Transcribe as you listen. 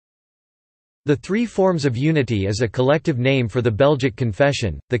The Three Forms of Unity is a collective name for the Belgic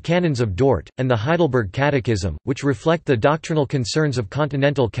Confession, the Canons of Dort, and the Heidelberg Catechism, which reflect the doctrinal concerns of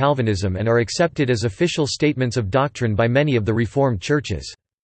continental Calvinism and are accepted as official statements of doctrine by many of the Reformed churches.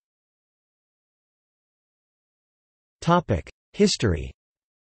 History.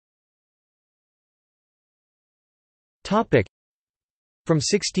 From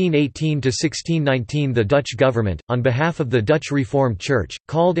 1618 to 1619 the Dutch government, on behalf of the Dutch Reformed Church,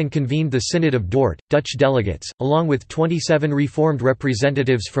 called and convened the Synod of Dort. Dutch delegates, along with 27 Reformed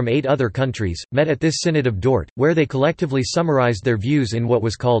representatives from 8 other countries, met at this Synod of Dort, where they collectively summarized their views in what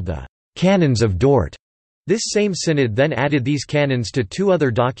was called the Canons of Dort. This same synod then added these canons to 2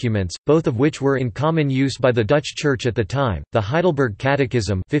 other documents, both of which were in common use by the Dutch Church at the time, the Heidelberg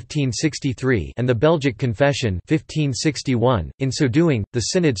Catechism 1563 and the Belgic Confession 1561. In so doing, the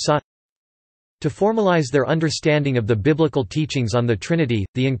synod sought to formalize their understanding of the biblical teachings on the Trinity,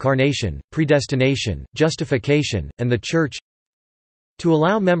 the Incarnation, predestination, justification, and the Church, to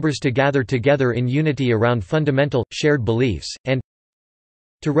allow members to gather together in unity around fundamental, shared beliefs, and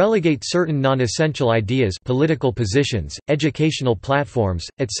to relegate certain non-essential ideas, political positions, educational platforms,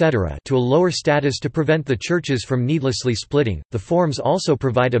 etc., to a lower status to prevent the churches from needlessly splitting. The forms also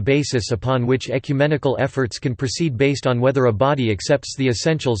provide a basis upon which ecumenical efforts can proceed based on whether a body accepts the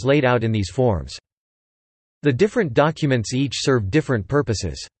essentials laid out in these forms. The different documents each serve different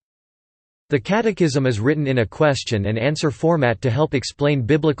purposes. The Catechism is written in a question and answer format to help explain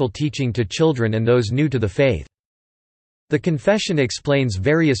biblical teaching to children and those new to the faith. The Confession explains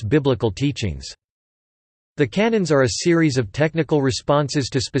various biblical teachings. The canons are a series of technical responses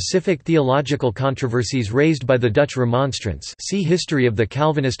to specific theological controversies raised by the Dutch Remonstrants. See History of the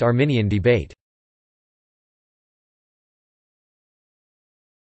Calvinist-Arminian debate.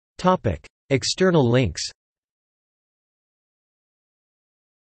 Topic: External links.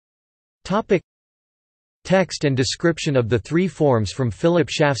 Topic: Text and description of the 3 forms from Philip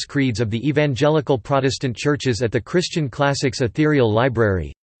Schaff's Creeds of the Evangelical Protestant Churches at the Christian Classics Ethereal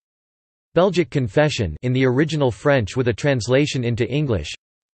Library. Belgic Confession in the original French with a translation into English.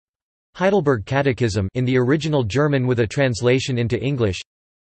 Heidelberg Catechism in the original German with a translation into English.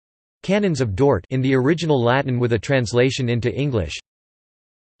 Canons of Dort in the original Latin with a translation into English.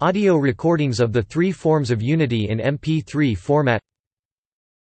 Audio recordings of the 3 Forms of Unity in MP3 format.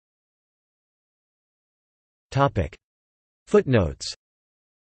 Footnotes.